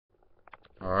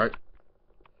Alright,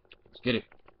 let's get it.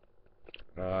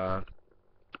 Let's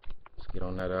get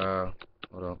on that,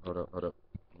 hold up. Let me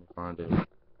find it.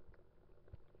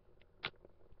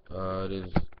 It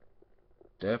is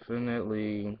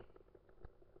definitely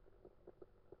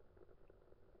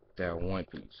that One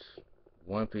Piece.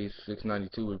 One Piece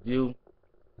 692 review,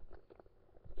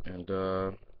 and,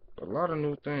 a lot of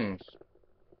new things.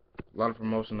 A lot of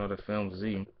promotion of the film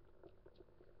Z.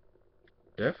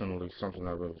 Definitely something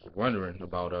I was wondering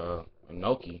about,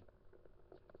 Inoki.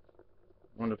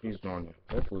 Wonder if he's joining it.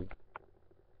 Hopefully.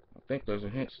 I think there's a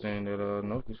hint saying that,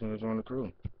 Inoki's gonna join the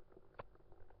crew.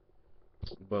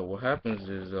 But what happens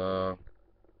is,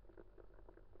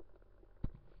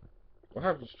 what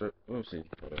happens to, let's see.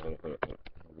 Hold up.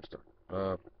 Let me start.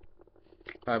 What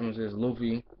happens is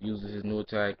Luffy uses his new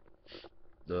attack,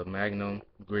 the Magnum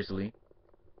Grizzly,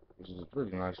 which is a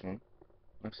pretty nice one.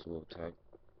 Nice little attack.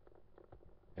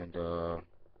 And,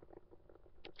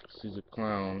 Caesar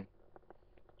Clown,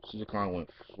 Caesar Clown went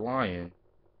flying,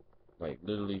 like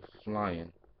literally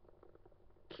flying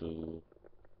to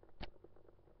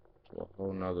a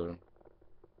whole nother.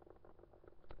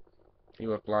 He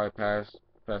would fly past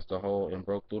the hole and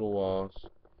broke through the walls,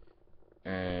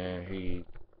 and he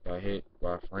got hit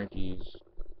by by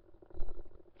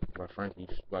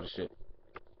the ship,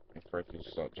 and Frankie's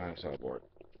giant sideboard.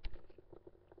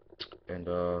 And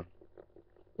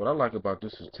what I like about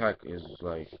this attack is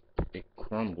like it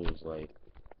crumbles, like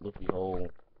Luffy whole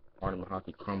Artemis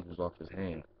Hockey crumbles off his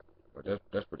hand. But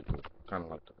that's pretty cool. Kind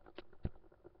of like that,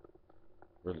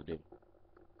 really did.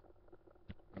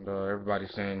 And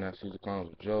everybody's saying that Caesar Clown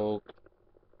was a joke.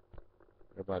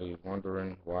 Everybody's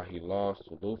wondering why he lost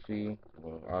to Luffy.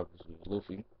 Well, obviously it was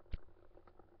Luffy.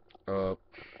 Uh,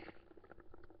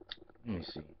 let me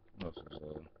see. What else was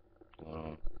going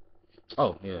on?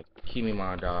 Oh yeah,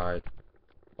 Kimimon died.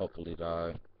 Hopefully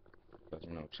died. Because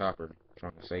Chopper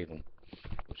trying to save him,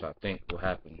 which I think will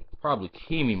happen. Probably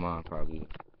Kimimon probably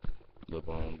live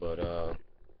on, but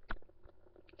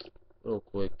real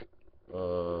quick,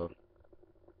 uh,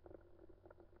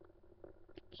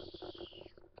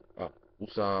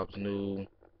 Usopp's new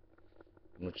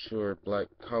mature black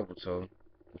Kabuto,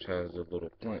 which has a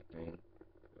little plant thing.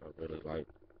 I really like.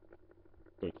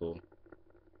 Pretty cool.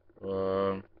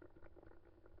 Um,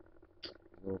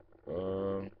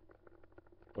 well,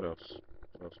 what else?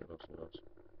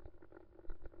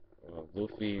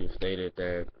 Luffy stated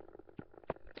that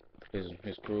his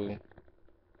crew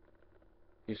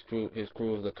his crew is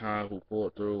the kind who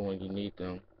pulled through when you need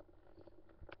them,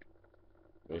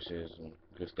 which is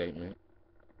a good statement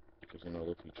because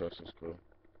Luffy trusts his crew.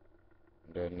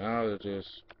 And then now they're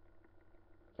just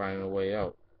finding a way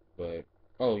out. But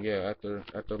oh yeah, after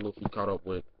Luffy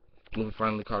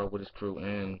finally caught up with his crew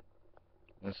and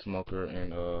Smoker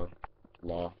and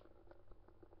Law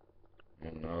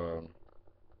and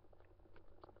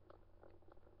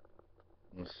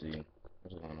let's see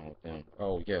what's going on with them.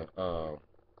 Oh yeah, uh,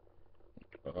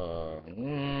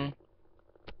 mm,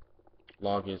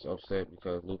 Law gets upset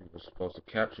because Luffy was supposed to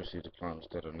capture Caesar Clown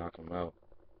instead of knock him out.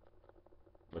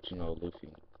 But Luffy,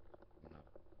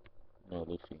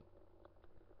 Luffy.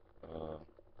 Uh,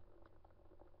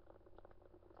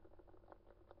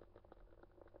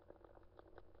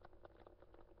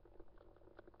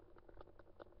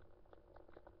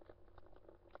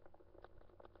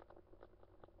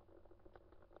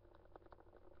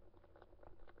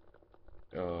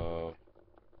 uh,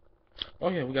 oh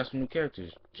yeah, we got some new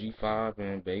characters. G5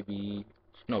 and Baby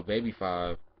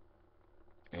 5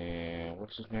 and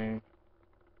what's his name?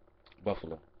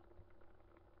 Buffalo,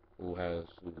 who's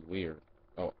weird.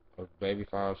 Oh, Baby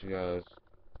 5, she has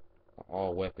an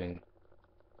all weapon.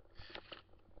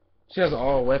 She has an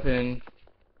all weapon.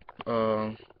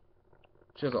 Um,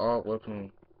 she has an all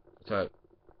weapon attack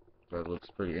that looks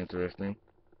pretty interesting.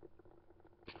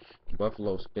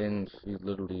 Buffalo spins. He's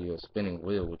literally a spinning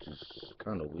wheel, which is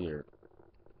kind of weird.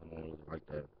 I don't really like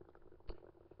that.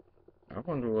 I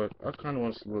kind of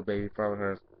want to see what Baby Five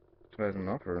has an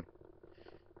offer.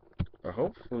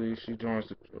 Hopefully she joins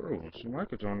the crew. She might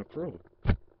could join the crew,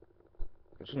 but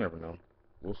you never know.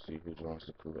 We'll see who joins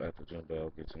the crew after Jim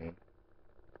Bell gets in.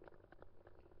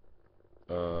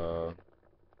 Uh,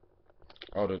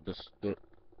 oh,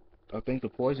 I think the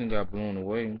poison got blown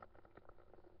away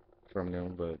from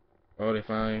them, but oh, they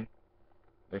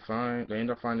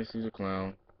end up finding Caesar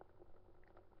Clown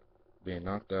being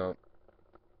knocked out,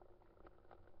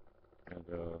 and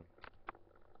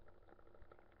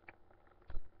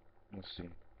let's see.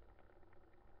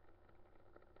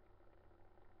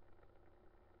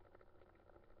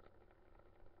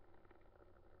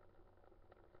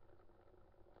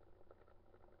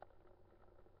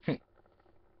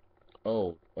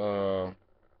 Oh,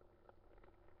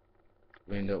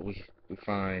 we end up we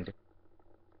find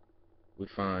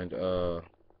what's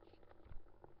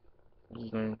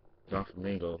his name? John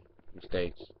Flamingo. He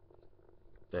states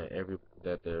that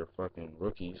that they're fucking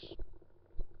rookies,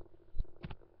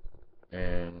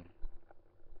 and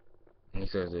he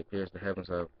says it appears the heavens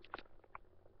have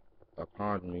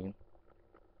upon me.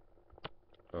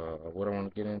 What I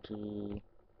want to get into.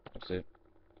 That's it.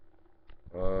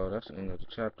 That's the end of the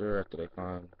chapter. After they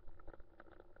find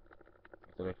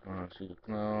Caesar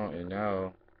Clown, and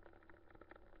now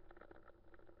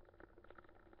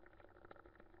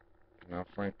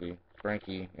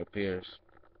Frankie appears.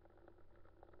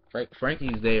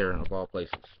 Frankie's there of all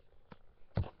places,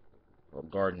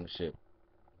 guarding the ship,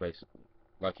 basically,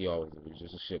 like he always is. He's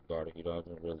just a ship guarder. He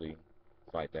doesn't really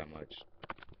fight that much.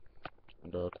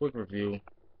 And quick review.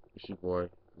 It's your boy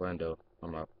Lando.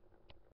 I'm out.